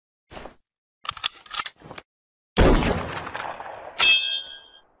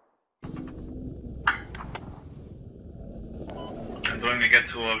and when we get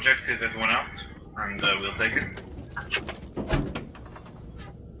to objective, everyone out, and we'll take it.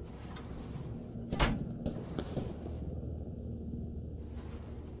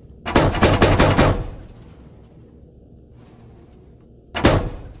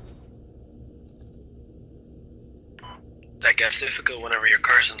 That gets difficult whenever your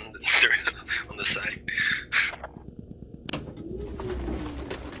car's on the side.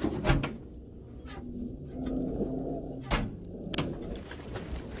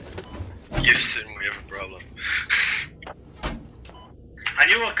 Houston, we have a problem.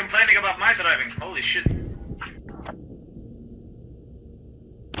 And you were complaining about my driving, holy shit.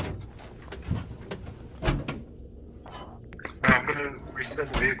 I'm gonna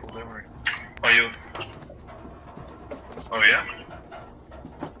reset the vehicle, don't worry. Are you? Oh yeah?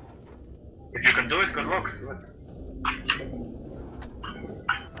 If you can do it, good luck, do it.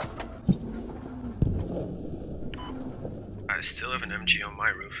 I still have an MG on my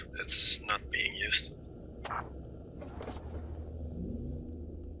roof. It's not being used.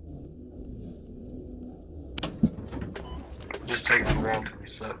 Just take the wall to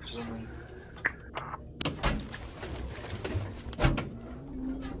reset for some reason.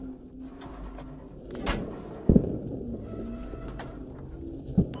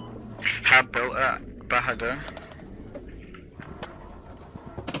 Habbo Bahada.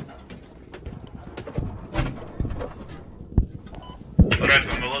 Alright,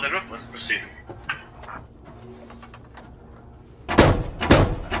 when we're loaded up, let's proceed.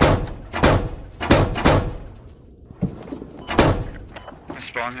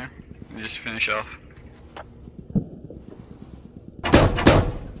 Spawn here. We just finish off.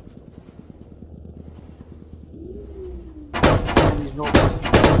 He's not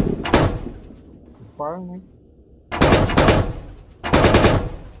firing me.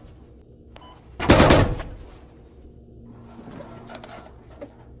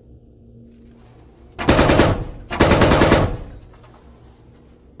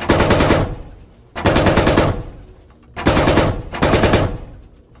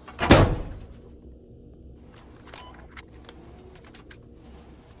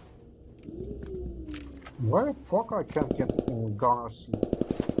 Where the fuck I can't get in Gunner's seat?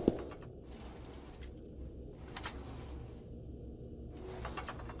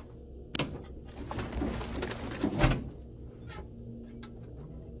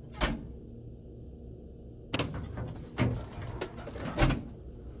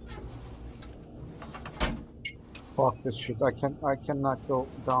 Fuck this shit, I cannot go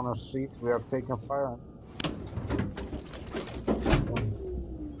down our seat, we are taking fire.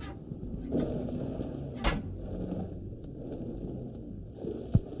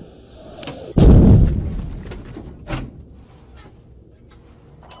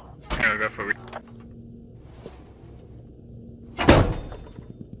 Here, go for it.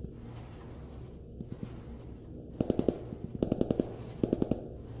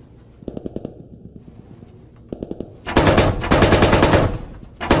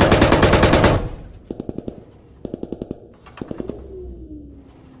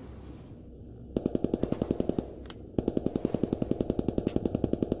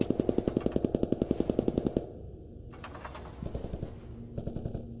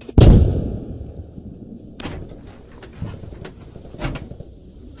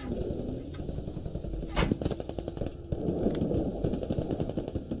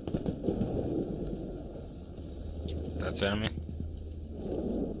 That's enemy.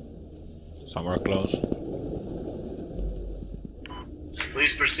 Somewhere close.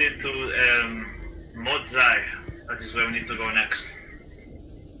 Please proceed to Modzai. That is where we need to go next.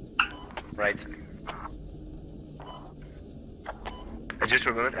 Right. I just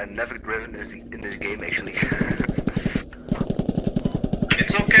remembered I've never driven in this game actually.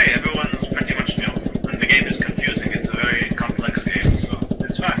 It's okay, everyone's pretty much new. And the game is confusing, it's a very complex game, so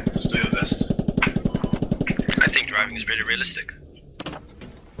it's fine, just do your best. I think driving is really realistic.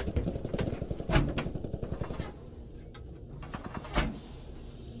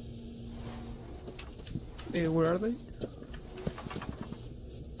 Hey, where are they?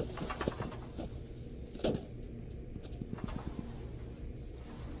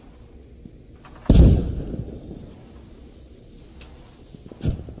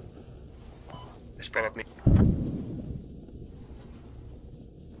 They spotted me.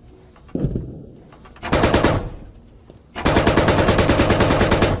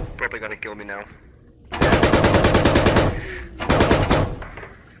 Probably gonna kill me now.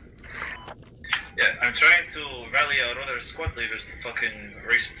 Yeah, I'm trying to rally our other squad leaders to fucking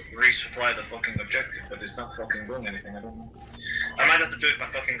resupply the fucking objective, but it's not fucking doing anything, I don't know. I might have to do it my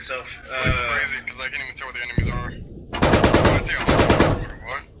fucking self. It's like crazy, because I can't even tell where the enemies are. see on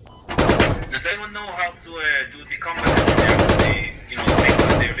what? Does anyone know how to do the combat engineer with the, you know, the thing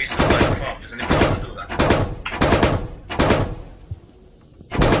that they resupply the fob? Does anyone know how to do that?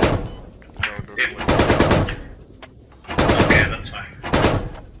 No, don't Yeah. do it. Okay, that's fine.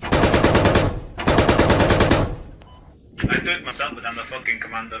 I do it myself, but I'm the fucking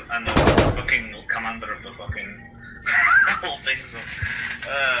commander. I'm the fucking commander of the fucking whole thing. So,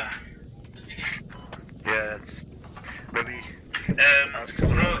 Yeah, it's maybe ask Ro-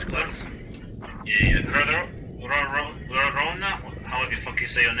 some Ro- squads. yeah, Rona, how the fuck you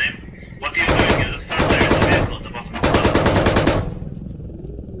say your name? What are you doing? You just sat there in the vehicle at the bottom of the car.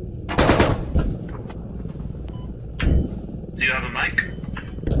 Do you have a mic?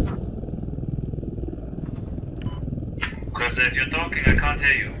 Because if you're talking, I can't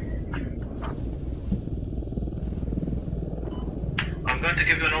hear you. I'm going to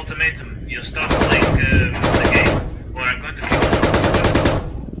give you an ultimatum. You start playing the game, or I'm going to kill you.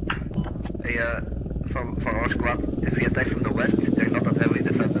 Hey, for our squad, if we attack from the west, they're not that heavily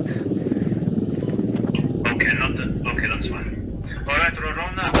defended. Okay, that's fine. Alright,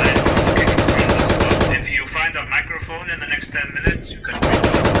 Rorona, I'm going to kick you from the spot. If you find a microphone in the next 10 minutes, you can read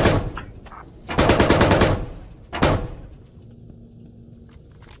it.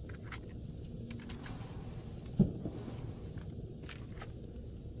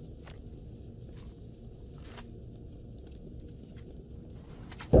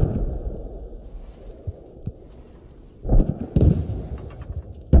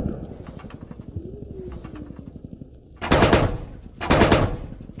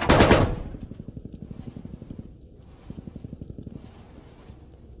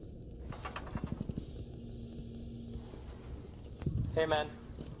 Hey man,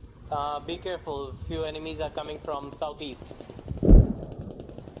 be careful, few enemies are coming from southeast.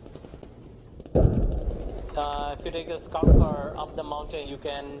 If you take a scout car up the mountain, you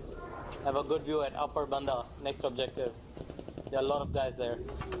can have a good view at Upper Banda, next objective. There are a lot of guys there.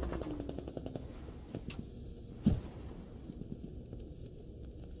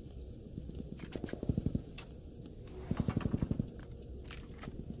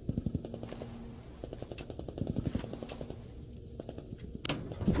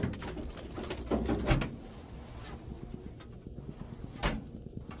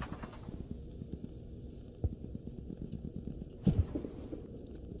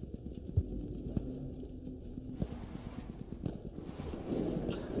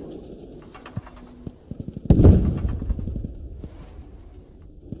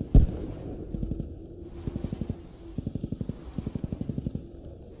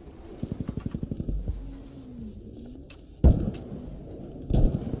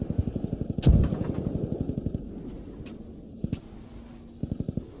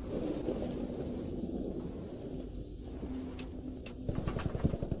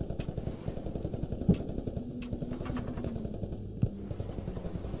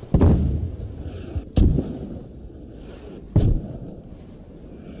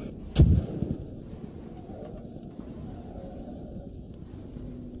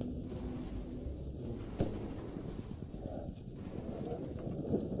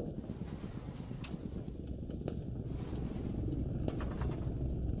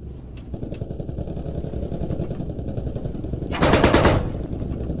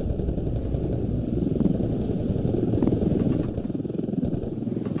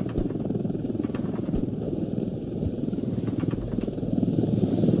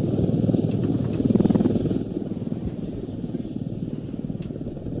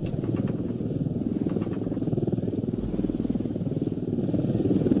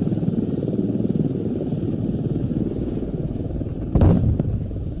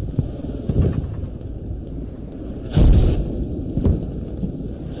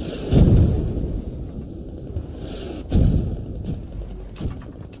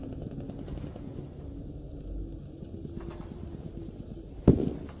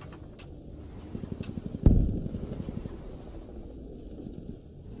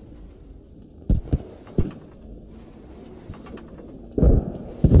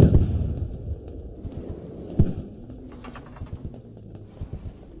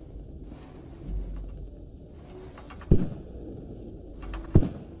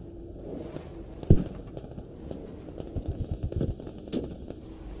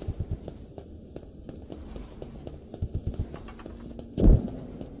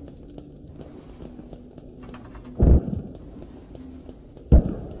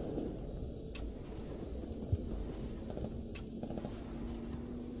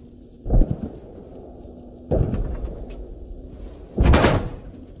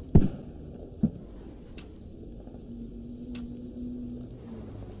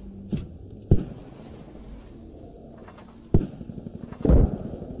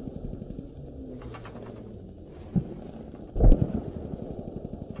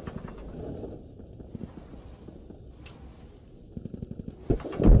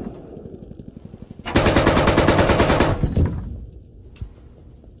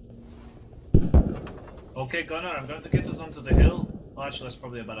 Okay, Gunnar, I'm going to get us onto the hill. Oh, actually, that's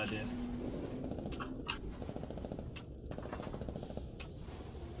probably a bad idea.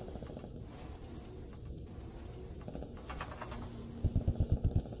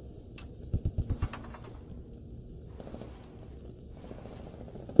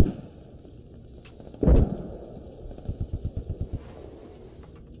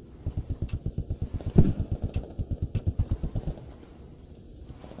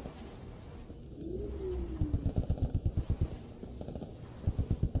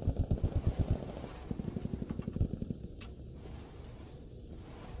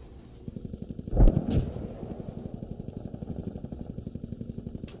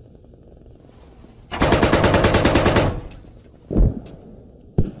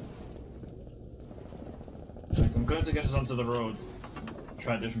 I'm going to get us onto the road.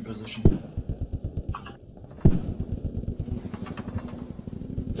 Try a different position.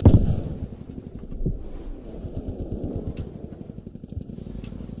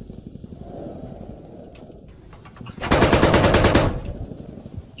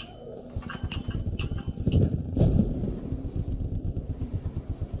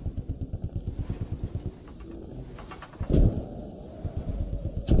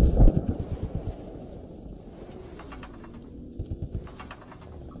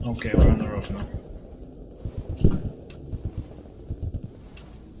 Okay, we're on the road now.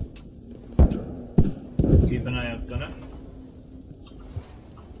 Keep an eye out, Gunnar.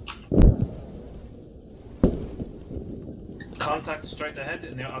 Contact straight ahead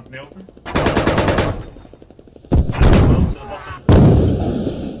in the open. And well to the bottom.